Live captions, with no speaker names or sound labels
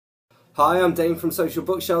Hi, I'm Dane from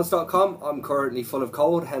SocialBookshelves.com. I'm currently full of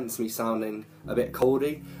cold, hence me sounding a bit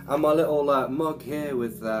coldy. And my little mug here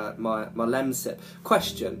with my Lemsip.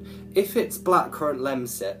 Question, if it's blackcurrant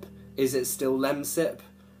Lemsip, is it still Lemsip?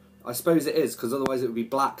 I suppose it is, because otherwise it would be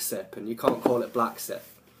Black Sip, and you can't call it Black Sip.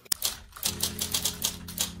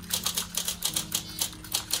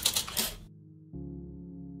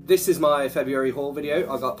 This is my February haul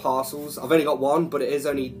video. I got parcels. I've only got one, but it is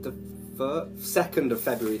only the 2nd of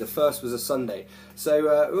February. The 1st was a Sunday.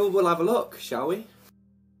 So we'll have a look, shall we?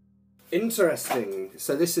 Interesting.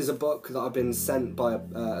 So this is a book that I've been sent by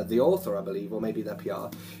the author, I believe, or maybe their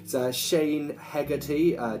PR. It's Shane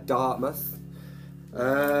Hegarty, Dartmouth.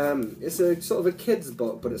 It's a sort of a kid's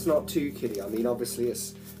book, but it's not too kiddie. I mean, obviously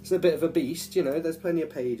it's a bit of a beast, you know. There's plenty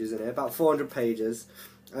of pages in here, about 400 pages.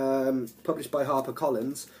 Published by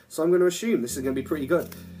HarperCollins, so I'm going to assume this is going to be pretty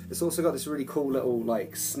good. It's also got this really cool little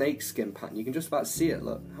like snake skin pattern. You can just about see it.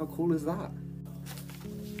 Look, how cool is that?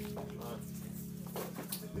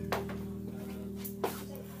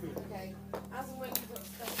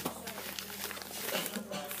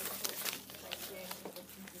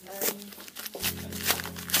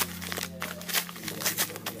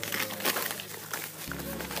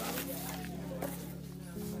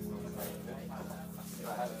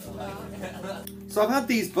 So I've had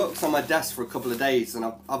these books on my desk for a couple of days and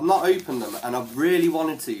I've not opened them, and I've really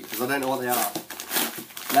wanted to because I don't know what they are.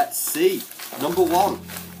 Let's see. Number 1.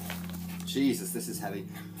 Jesus, this is heavy.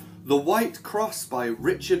 The White Cross by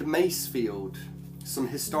Richard Masefield. Some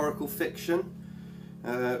historical fiction.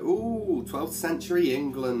 Ooh, 12th century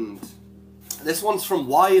England. This one's from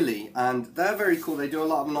Wiley and they're very cool. They do a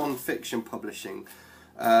lot of non-fiction publishing.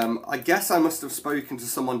 I guess I must have spoken to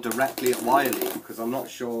someone directly at Wiley because I'm not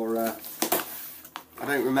sure. I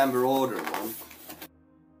don't remember ordering one.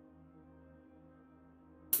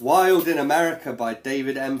 Wilde in America by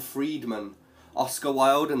David M. Friedman. Oscar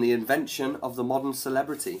Wilde and the Invention of the Modern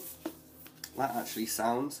Celebrity. That actually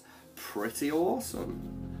sounds pretty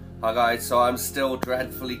awesome. Hi guys, so I'm still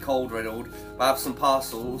dreadfully cold riddled. I have some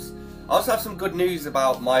parcels. I also have some good news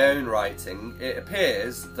about my own writing. It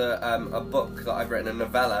appears that a book that I've written, a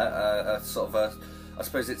novella, I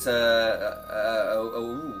suppose it's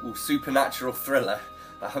a supernatural thriller.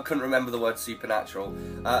 I couldn't remember the word supernatural.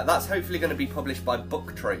 That's hopefully going to be published by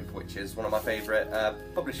Booktrope, which is one of my favourite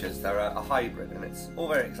publishers. They're a hybrid and it's all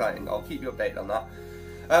very exciting. I'll keep you updated on that.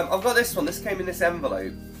 I've got this one. This came in this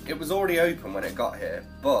envelope. It was already open when it got here,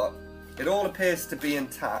 but it all appears to be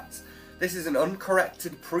intact. This is an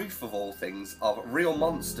uncorrected proof, of all things, of Real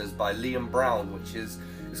Monsters by Liam Brown, which is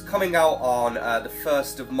coming out on the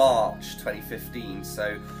 1st of March 2015,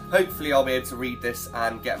 so hopefully I'll be able to read this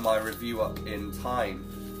and get my review up in time.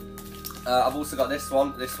 I've also got this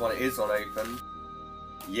one. This one is unopened.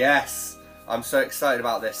 Yes, I'm so excited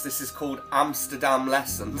about this. This is called Amsterdam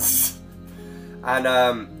Lessons. And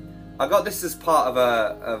I got this as part of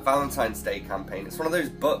a Valentine's Day campaign. It's one of those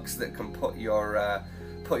books that can put your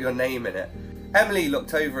name in it. Emily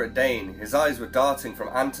looked over at Dane. His eyes were darting from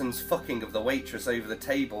Anton's fucking of the waitress over the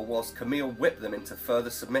table whilst Camille whipped them into further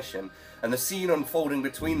submission, and the scene unfolding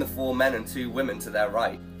between the 4 men and 2 women to their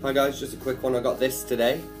right. Hi guys, just a quick one. I got this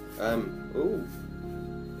today. Ooh,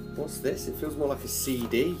 what's this? It feels more like a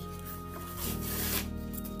CD.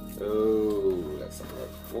 Oh, let's have a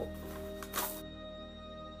look. What?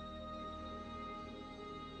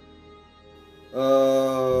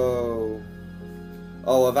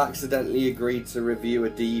 Oh, I've accidentally agreed to review a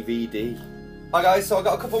DVD. Hi guys, so I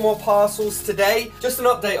got a couple more parcels today. Just an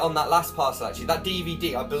update on that last parcel actually. That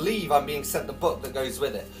DVD, I believe I'm being sent the book that goes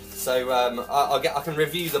with it. So I can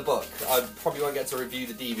review the book. I probably won't get to review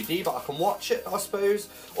the DVD, but I can watch it, I suppose.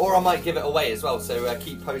 Or I might give it away as well, so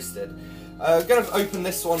keep posted. I'm going to open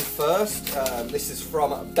this one first. This is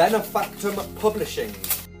from Benefactum Publishing.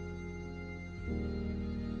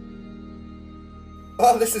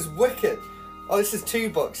 Oh, this is wicked. Oh, this is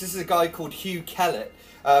 2 books. This is a guy called Hugh Kellett.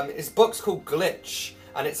 His book's called Glitch,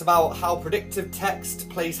 and it's about how predictive text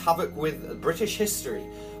plays havoc with British history.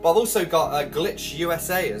 But I've also got Glitch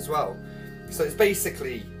USA as well. So it's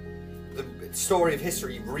basically the story of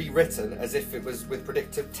history rewritten as if it was with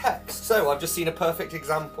predictive text. So I've just seen a perfect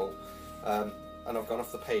example, and I've gone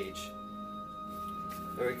off the page.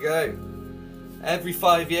 There we go. Every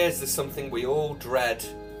 5 years there's something we all dread.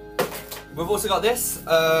 We've also got this.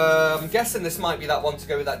 I'm guessing this might be that one to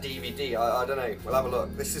go with that DVD. I don't know. We'll have a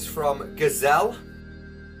look. This is from Gazelle.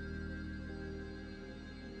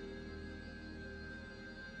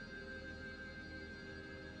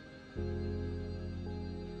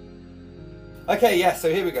 Okay, yeah, so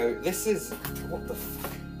here we go. This is... what the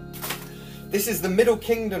fuck? This is The Middle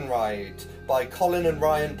Kingdom Ride by Colin and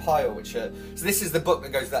Ryan Pyle, so this is the book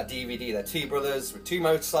that goes with that DVD. They're two brothers with two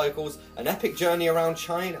motorcycles, an epic journey around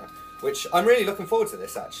China, which I'm really looking forward to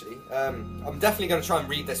this, actually. I'm definitely going to try and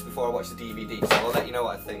read this before I watch the DVD, so I'll let you know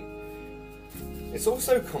what I think. It's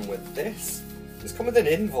also come with this. It's come with an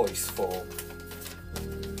invoice form.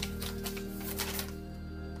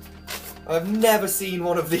 I've never seen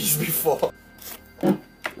one of these before.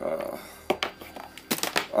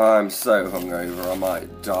 I'm so hungover, I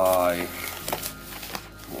might die.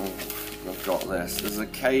 Oh, I've got this. There's a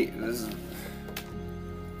cake. There's.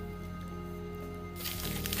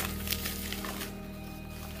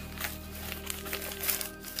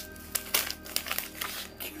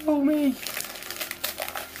 Kill me.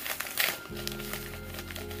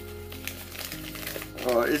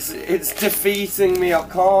 Oh, it's defeating me. I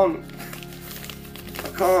can't.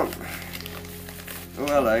 Oh,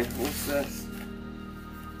 hello. What's this?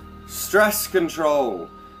 Stress Control.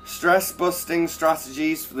 Stress Busting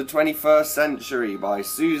Strategies for the 21st Century by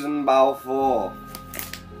Susan Balfour.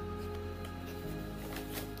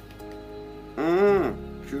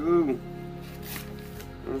 Cool.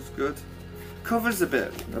 That's good. Cover's a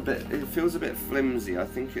bit, it feels a bit flimsy. I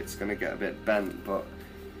think it's going to get a bit bent, but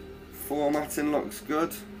formatting looks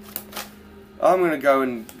good. I'm going to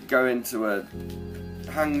go into a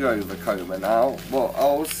hangover coma now, but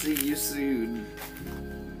I'll see you soon.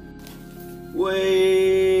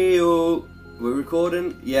 We're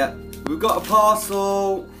recording? Yeah. We've got a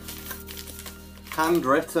parcel.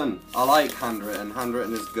 Handwritten. I like handwritten.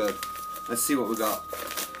 Handwritten is good. Let's see what we got.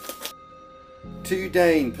 To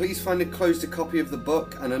Dane, please find a closed copy of the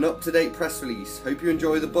book and an up-to-date press release. Hope you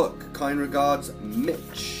enjoy the book. Kind regards,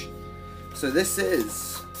 Mitch. So this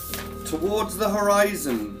is Towards the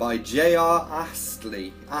Horizon by J.R.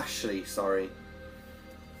 Ashley, sorry.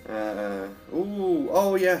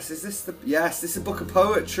 Oh yes, is this the, yes, this is a book of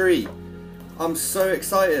poetry. I'm so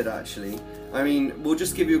excited, actually. I mean, we'll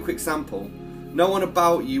just give you a quick sample. No one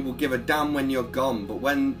about you will give a damn when you're gone, but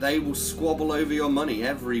when they will squabble over your money,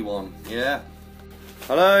 everyone. Yeah.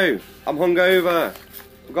 Hello, I'm hungover.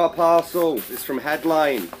 I've got a parcel. It's from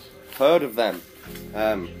Headline. Heard of them.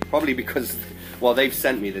 Probably because, well, they've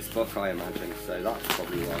sent me this book, I imagine, so that's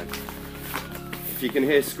probably why. If you can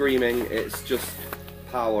hear screaming, it's just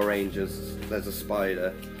Power Rangers. There's a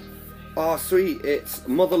spider. Oh, sweet. It's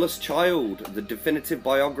Motherless Child, the definitive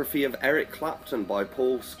biography of Eric Clapton by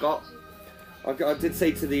Paul Scott. I did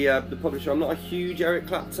say to the publisher, I'm not a huge Eric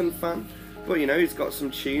Clapton fan, but you know, he's got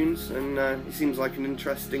some tunes and he seems like an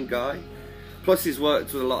interesting guy. Plus he's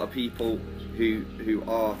worked with a lot of people who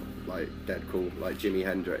are like dead cool, like Jimi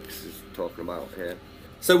Hendrix is talking about here.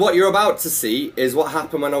 So what you're about to see is what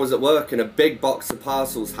happened when I was at work and a big box of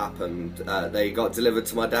parcels happened. They got delivered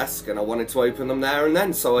to my desk and I wanted to open them there and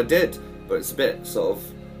then, so I did. But it's a bit sort of,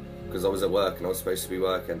 because I was at work and I was supposed to be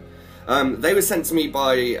working. They were sent to me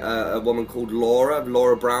by a woman called Laura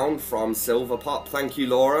Brown from Silverpop. Thank you,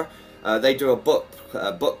 Laura. They do a book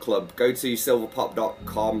club. Go to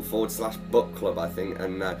silverpop.com/book club, I think,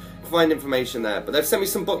 and find information there. But they've sent me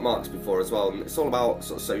some bookmarks before as well, and it's all about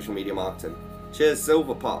sort of social media marketing. Cheers,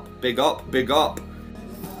 Silverpop. Big up, big up.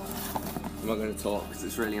 I'm not going to talk because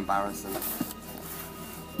it's really embarrassing.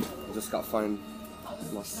 I just got to find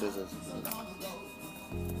my scissors.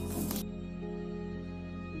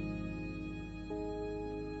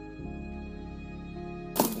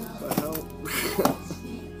 What the hell?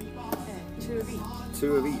 Two of each.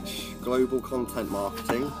 Two of each. Global content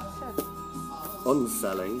marketing,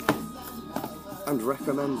 unselling, and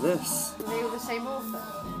recommend this. Are they all the same author?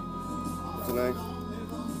 I don't know.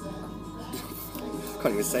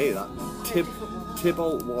 Can't even say that.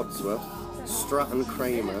 Tybalt Wadsworth, Stratton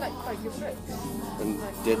Kramer, Like quite good books. and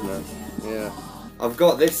Didner. Yeah. I've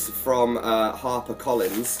got this from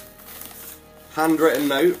HarperCollins. Handwritten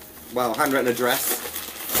note. Well, handwritten address.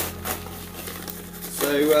 So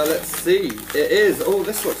let's see. It is. Oh,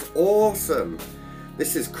 this looks awesome.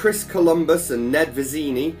 This is Chris Columbus and Ned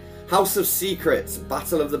Vizzini. House of Secrets,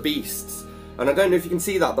 Battle of the Beasts. And I don't know if you can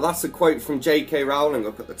see that, but that's a quote from J.K. Rowling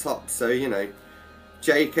up at the top. So, you know,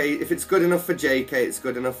 J.K., if it's good enough for J.K., it's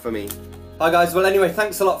good enough for me. Hi guys, well anyway,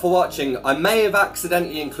 thanks a lot for watching. I may have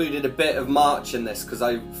accidentally included a bit of March in this because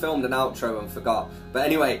I filmed an outro and forgot. But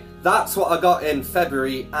anyway, that's what I got in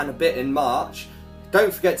February and a bit in March.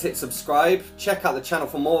 Don't forget to hit subscribe, check out the channel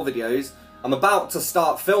for more videos. I'm about to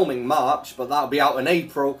start filming March, but that'll be out in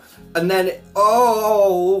April. And then,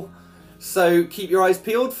 so keep your eyes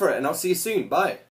peeled for it and I'll see you soon. Bye.